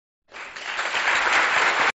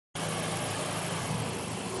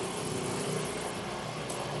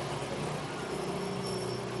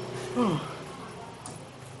Hey,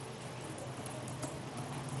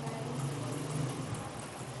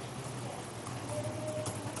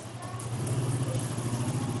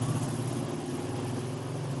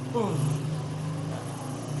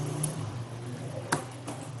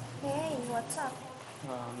 what's up?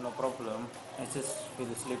 No problem. I just feel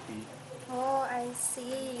sleepy. Oh, I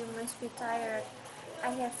see. You must be tired. I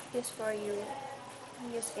have this for you.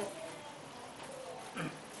 Use it.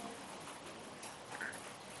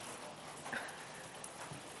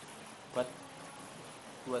 What?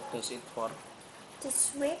 What does it for?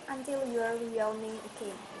 Just wait until you're yawning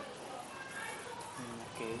again.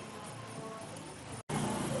 Okay.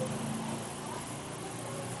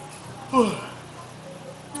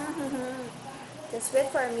 Just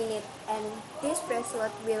wait for a minute and this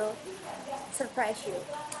bracelet will surprise you.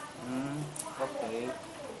 Okay.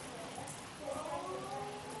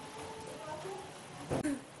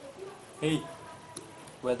 Hey,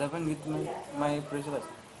 what happened with my bracelet?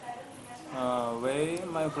 Why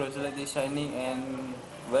my bracelet is shining and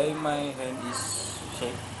why my hand is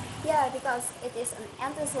shake? Yeah, because it is an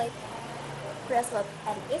anti-sleep bracelet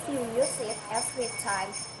and if you use it every time,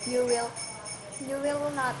 you will you will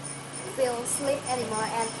not feel sleep anymore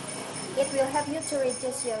and it will help you to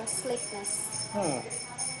reduce your sleepiness. Oh,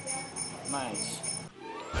 nice.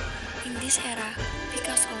 In this era,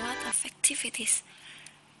 because a lot of activities,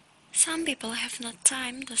 some people have not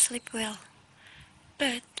time to sleep well.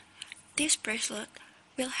 But this bracelet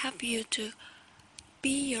will help you to be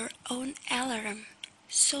your own alarm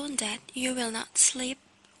so that you will not sleep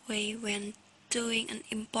away when doing an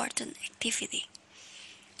important activity.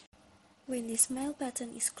 When the smile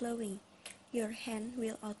button is glowing, your hand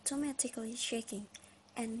will automatically shaking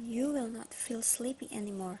and you will not feel sleepy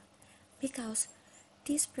anymore because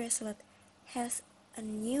this bracelet has a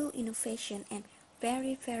new innovation and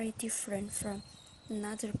very different from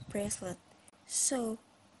another bracelet. So,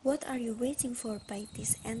 what are you waiting for by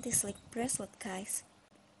this anti-sleep bracelet, guys?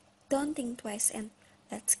 Don't think twice and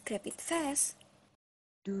let's grab it fast!